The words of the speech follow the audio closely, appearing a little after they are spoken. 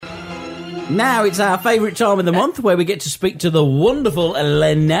Now it's our favourite time of the month where we get to speak to the wonderful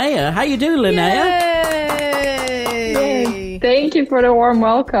Linnea. How you doing, Linnea? Yay! Thank you for the warm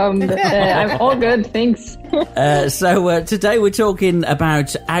welcome. I'm all good, thanks. So today we're talking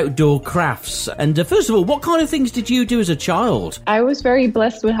about outdoor crafts. And first of all, what kind of things did you do as a child? I was very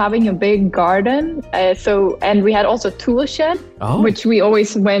blessed with having a big garden. And we had also a tool shed, which we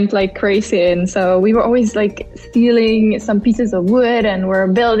always went like crazy in. So we were always like stealing some pieces of wood and we're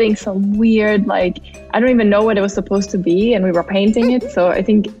building some weird, like, I don't even know what it was supposed to be. And we were painting it. So I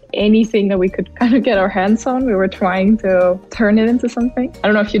think anything that we could kind of get our hands on, we were trying to turn it into something. I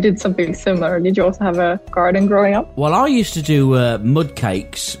don't know if you did something similar. Did you also have a garden growing up? Well, I used to do mud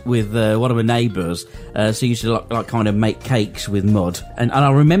cakes with one of my neighbours. So I used to like kind of make cakes with mud. And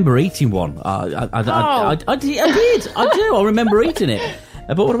I remember eating one. I did. I remember eating it.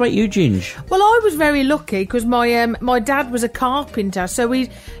 But what about you, Ginge? Well, I was very lucky because my dad was a carpenter, so we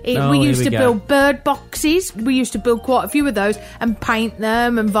used to build bird boxes. We used to build quite a few of those and paint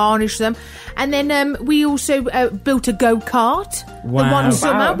them and varnish them. And then we also built a go-kart. Wow. And one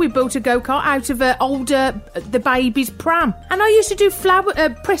summer we built a go-kart out of the baby's pram. And I used to do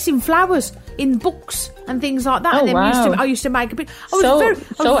pressing flowers in books and things like that. Oh, and then I used to make a bit. I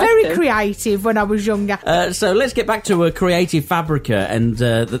was very creative when I was younger. So let's get back to Creatice Fabrica and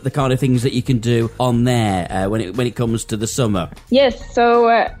the kind of things that you can do on there when it comes to the summer. Yes,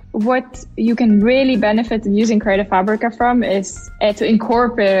 so what you can really benefit using Creatice Fabrica from is to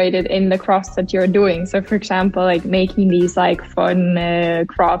incorporate it in the crafts that you're doing. So for example, like making these like fun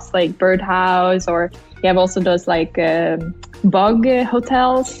crafts like birdhouse, or you have also those like bug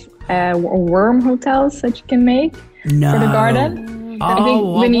hotels or worm hotels that you can make for the garden. I think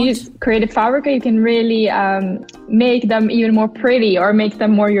when you use Creatice Fabrica, you can really make them even more pretty or make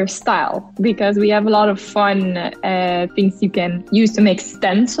them more your style, because we have a lot of fun things you can use to make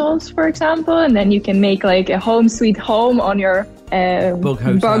stencils, for example, and then you can make like a home sweet home on your bug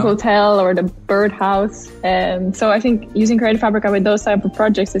hotel or the birdhouse. So I think using Creatice Fabrica with those type of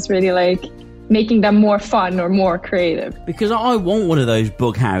projects is really like making them more fun or more creative. Because I want one of those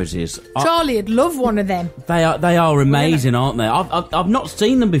bug houses. Charlie'd love one of them. They are amazing, aren't they? I've not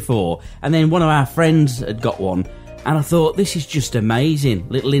seen them before. And then one of our friends had got one, and I thought, this is just amazing.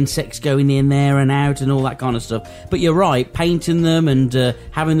 Little insects going in there and out and all that kind of stuff. But you're right, painting them and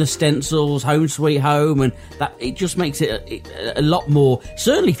having the stencils, home sweet home, and that, it just makes it a lot more.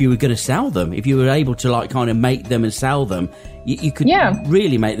 Certainly if you were going to sell them, if you were able to like kind of make them and sell them, you could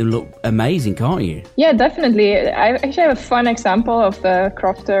really make them look amazing, can't you? Yeah, definitely. I actually have a fun example of the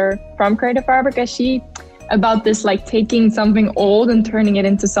crafter from Creatice Fabrica. About this, like taking something old and turning it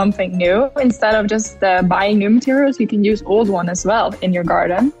into something new. Instead of just buying new materials, you can use old one as well in your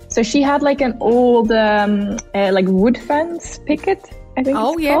garden. So she had like an old like wood fence picket, I think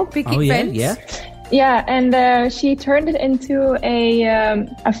it's called. Picket fence. Yeah, and she turned it into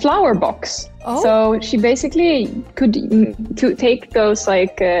a flower box. So she basically could take those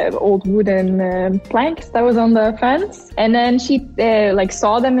like old wooden planks that was on the fence, and then she like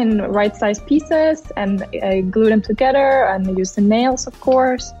saw them in right size pieces and glued them together and used the nails, of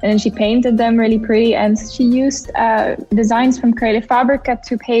course. And then she painted them really pretty, and she used designs from Creatice Fabrica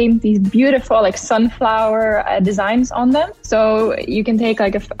to paint these beautiful like sunflower designs on them. So you can take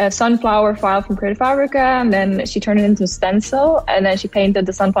like a sunflower file from Creatice Fabrica, and then she turned it into a stencil, and then she painted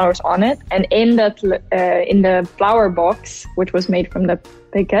the sunflowers on it. And in the flower box, which was made from the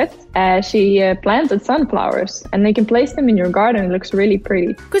picket, she planted sunflowers, and they can place them in your garden. It looks really pretty.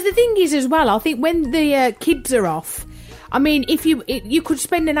 Because the thing is as well, I think when the kids are off, I mean, if you could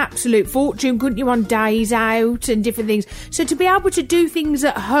spend an absolute fortune, couldn't you, on days out and different things. So to be able to do things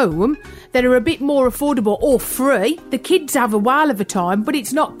at home that are a bit more affordable or free, the kids have a while of a time, but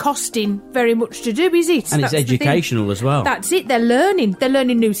it's not costing very much to do, is it? And it's educational as well. That's it. They're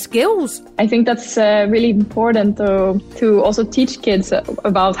learning new skills. I think that's really important to also teach kids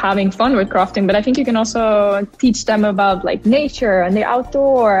about having fun with crafting. But I think you can also teach them about like nature and the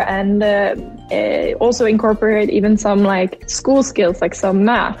outdoor, and also incorporate even some like school skills, like some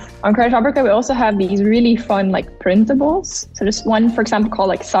math. On Creatice Fabrica, we also have these really fun like printables. So there's one, for example, called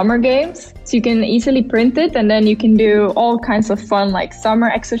like summer games. So you can easily print it, and then you can do all kinds of fun like summer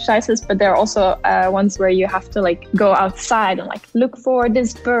exercises. But there are also ones where you have to like go outside and like look for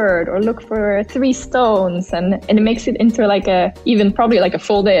this bird or look for 3 stones, and it makes it into like even probably like a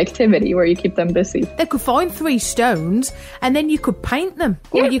full day activity where you keep them busy. They could find 3 stones and then you could paint them,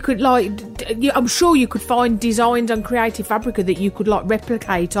 or you could I'm sure you could find designs on Creatice Creatice Fabrica that you could like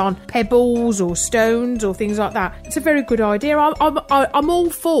replicate on pebbles or stones or things like that. It's a very good idea. I'm all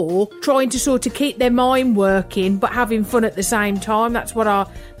for trying to sort of keep their mind working but having fun at the same time. That's what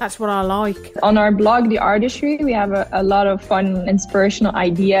I like. On our blog, The Artistry, we have a lot of fun, inspirational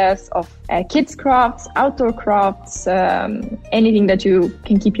ideas of kids crafts, outdoor crafts, anything that you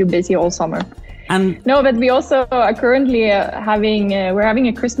can keep you busy all summer. No, but we also are currently having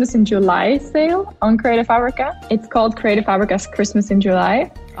a Christmas in July sale on Creatice Fabrica. It's called Creatice Fabrica's Christmas in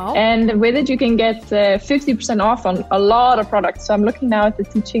July. Oh. And with it, you can get 50% off on a lot of products. So I'm looking now at the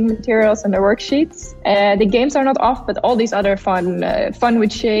teaching materials and the worksheets. The games are not off, but all these other fun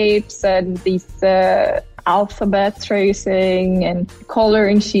with shapes and these alphabet tracing and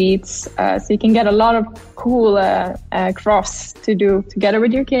coloring sheets. So you can get a lot of cool crafts to do together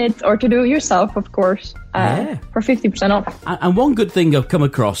with your kids or to do yourself, of course, for 50% off. And one good thing I've come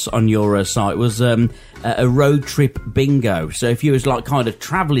across on your site was a road trip bingo. So if you was like kind of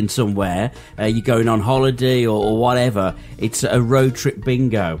travelling somewhere, you're going on holiday or whatever, it's a road trip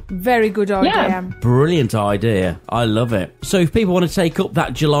bingo. Very good idea. Yeah. Brilliant idea. I love it. So if people want to take up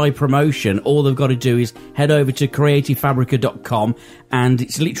that July promotion, all they've got to do is head over to creativefabrica.com, and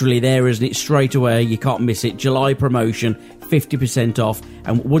it's literally there, isn't it? Straight away, you can't miss it. July promotion, 50% off.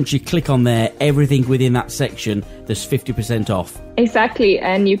 And once you click on there, everything within that section, there's 50% off. Exactly.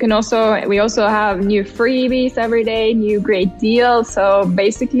 And we also have new freebies every day, new great deals. So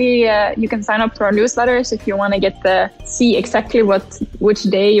basically, you can sign up to our newsletters if you want to get to see exactly which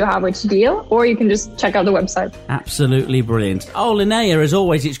day you have which deal, or you can just check out the website. Absolutely brilliant. Oh, Linnea, as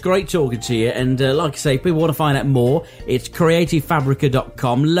always, it's great talking to you. And like I say, if people want to find out more, it's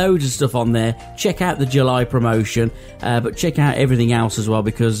creativefabrica.com. Loads of stuff on there. Check out the July promotion, but check out everything else as well,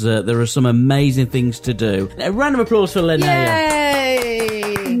 because there are some amazing things to do. A round of applause for Linnea.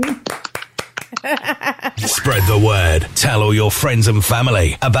 Yay! Spread the word. Tell all your friends and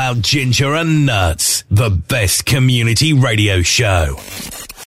family about Ginger and Nuts, the best community radio show.